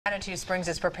Manitou Springs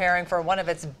is preparing for one of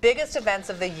its biggest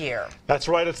events of the year. That's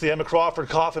right. It's the Emma Crawford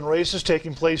Coffin races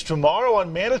taking place tomorrow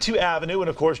on Manitou Avenue. And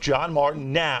of course, John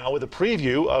Martin now with a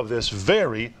preview of this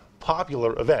very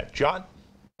popular event. John?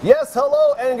 Yes,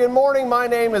 hello and good morning. My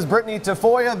name is Brittany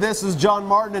Tafoya. This is John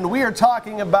Martin, and we are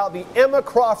talking about the Emma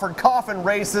Crawford Coffin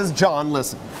races. John,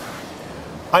 listen.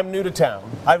 I'm new to town.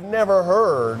 I've never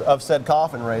heard of said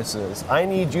coffin races. I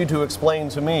need you to explain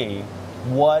to me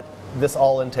what this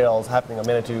all entails happening on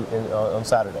Manitou on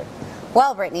Saturday.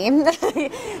 Well, Brittany,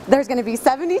 there's going to be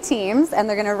 70 teams, and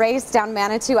they're going to race down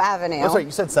Manitou Avenue. Oh, sorry,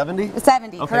 you said 70?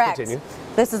 70, okay, correct. Continue.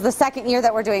 This is the second year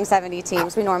that we're doing 70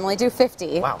 teams. We normally do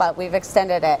 50, but we've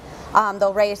extended it.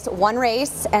 They'll race one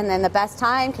race, and then the best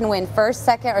time can win first,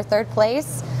 second, or third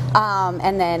place.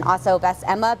 And then also best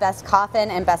Emma, best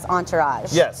Coffin, and best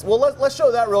Entourage. Yes. Well, let's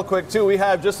show that real quick, too. We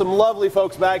have just some lovely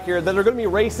folks back here that are going to be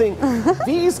racing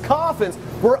these coffins.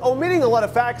 We're omitting a lot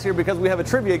of facts here because we have a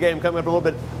trivia game coming up in a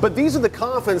little bit. But these are the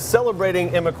coffins celebrating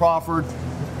Emma Crawford.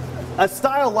 A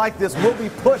style like this will be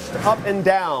pushed up and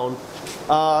down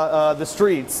the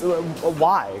streets.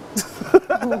 Why?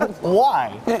 Why?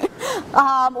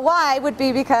 Why would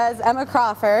be because Emma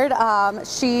Crawford,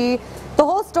 the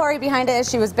whole story behind it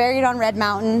is she was buried on Red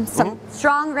Mountain. Some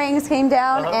strong rains came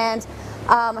down, and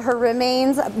her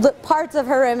remains, parts of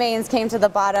her remains came to the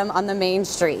bottom on the main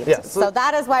street. Yes. So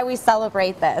that is why we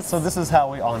celebrate this. So this is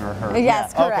how we honor her.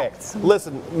 Yes, correct. Okay.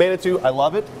 Listen, Manitou, I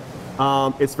love it.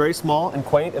 It's very small and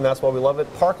quaint, and that's why we love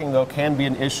it. Parking, though, can be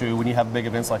an issue when you have big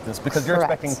events like this because you're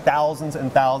expecting thousands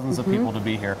and thousands of people to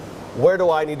be here. Where do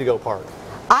I need to go park?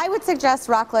 I would suggest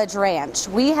Rockledge Ranch.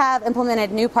 We have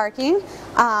implemented new parking.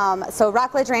 So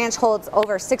Rockledge Ranch holds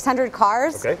over 600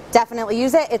 cars. Okay. Definitely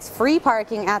use it. It's free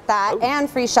parking at that and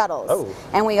free shuttles.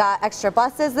 And we got extra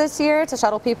buses this year to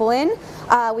shuttle people in.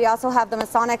 We also have the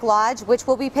Masonic Lodge, which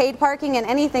will be paid parking, and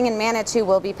anything in Manitou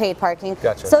will be paid parking.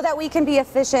 Gotcha. So that we can be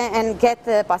efficient and get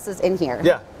the buses in here.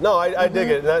 Yeah, no, I dig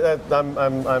it.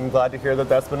 I'm glad to hear that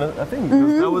that's been a thing.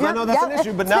 I know that's an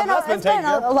issue, but now that's been taken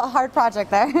care of. It's been a hard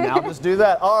project there. Now just do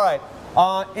that. All right.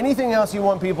 Anything else you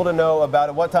want people to know about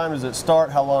it? What time does it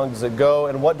start? How long does it go?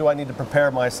 And what do I need to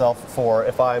prepare myself for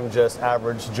if I'm just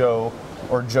average Joe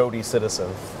or Jody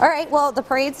citizen? All right. Well, the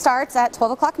parade starts at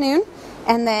 12 o'clock noon,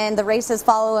 and then the races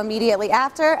follow immediately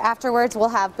after. Afterwards, we'll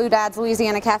have Boudad's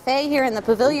Louisiana Cafe here in the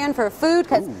pavilion for food,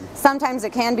 because sometimes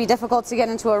it can be difficult to get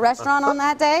into a restaurant on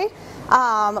that day.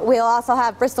 We'll also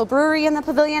have Bristol Brewery in the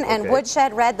pavilion, and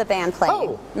Woodshed Red, the band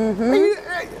playing.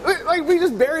 Like we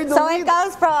just buried the lead. It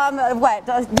goes from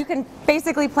you can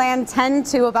basically plan 10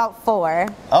 to about 4.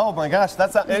 Oh my gosh,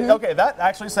 that's okay. That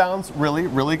actually sounds really,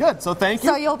 really good. So thank you.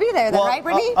 So you'll be there then, right,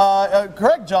 Brittany?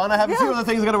 Correct, John. I have a few other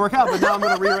things got to work out, but now I'm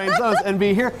going to rearrange those and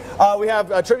be here. We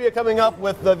have trivia coming up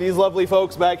with these lovely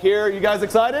folks back here. You guys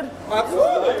excited?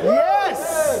 Absolutely.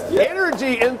 Yes.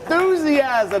 Energy,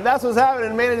 enthusiasm. That's what's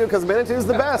happening in Manitou because Manitou is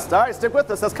the best. All right, stick with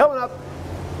us. That's coming up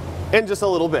in just a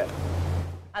little bit.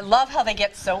 I love how they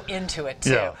get so into it,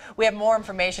 too. Yeah. We have more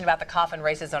information about the coffin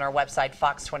races on our website,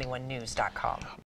 fox21news.com.